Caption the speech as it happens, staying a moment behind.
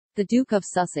The Duke of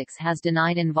Sussex has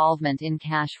denied involvement in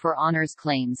cash for honours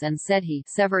claims and said he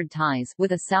severed ties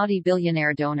with a Saudi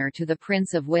billionaire donor to the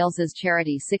Prince of Wales's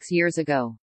charity 6 years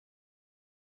ago.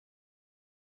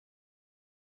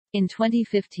 In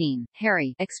 2015,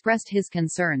 Harry expressed his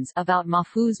concerns about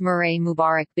Mahfouz Murray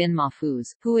Mubarak bin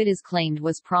Mahfouz, who it is claimed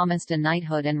was promised a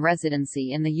knighthood and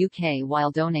residency in the UK while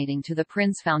donating to the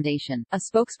Prince Foundation, a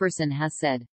spokesperson has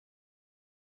said.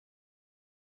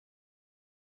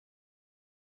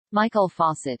 Michael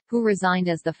Fawcett, who resigned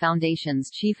as the Foundation's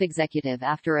chief executive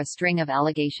after a string of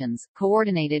allegations,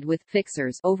 coordinated with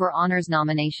fixers over honours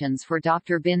nominations for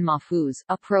Dr. bin Mahfouz,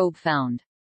 a probe found.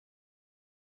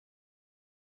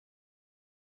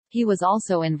 He was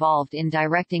also involved in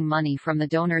directing money from the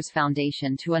Donors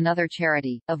Foundation to another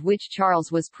charity, of which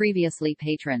Charles was previously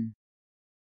patron.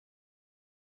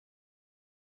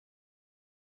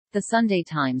 The Sunday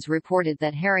Times reported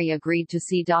that Harry agreed to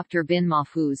see Dr. bin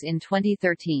Mahfouz in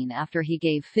 2013 after he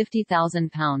gave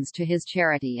 £50,000 to his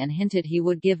charity and hinted he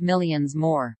would give millions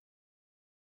more.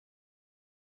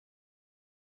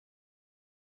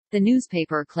 The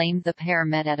newspaper claimed the pair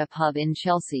met at a pub in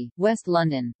Chelsea, West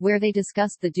London, where they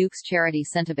discussed the Duke's charity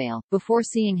Centibale, before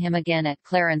seeing him again at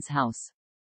Clarence House.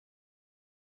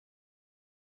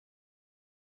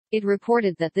 It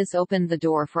reported that this opened the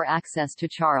door for access to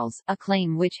Charles, a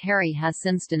claim which Harry has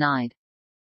since denied.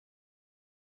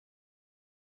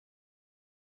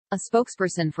 A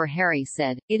spokesperson for Harry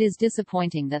said, "It is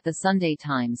disappointing that the Sunday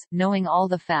Times, knowing all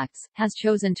the facts, has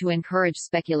chosen to encourage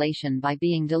speculation by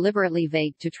being deliberately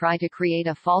vague to try to create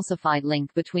a falsified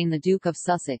link between the Duke of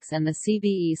Sussex and the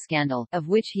CBE scandal, of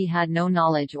which he had no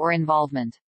knowledge or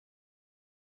involvement."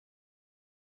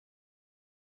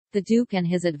 The Duke and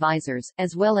his advisers,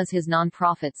 as well as his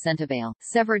non-profit Centibale,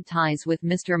 severed ties with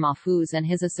Mr. Mahfouz and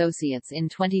his associates in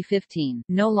 2015,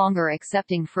 no longer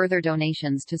accepting further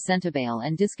donations to Centibale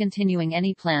and discontinuing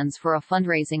any plans for a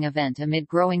fundraising event amid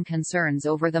growing concerns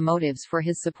over the motives for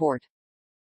his support.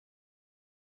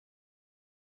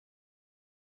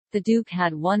 The Duke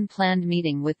had one planned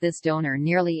meeting with this donor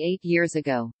nearly 8 years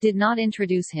ago, did not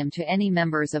introduce him to any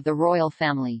members of the royal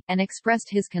family, and expressed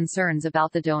his concerns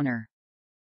about the donor.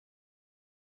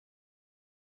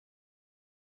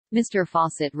 Mr.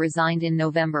 Fawcett resigned in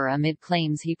November amid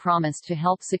claims he promised to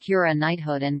help secure a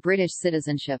knighthood and British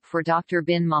citizenship for Dr.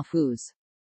 bin Mahfouz.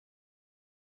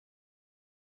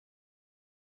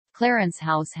 Clarence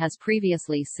House has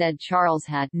previously said Charles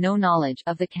had no knowledge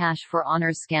of the cash for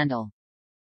honours scandal.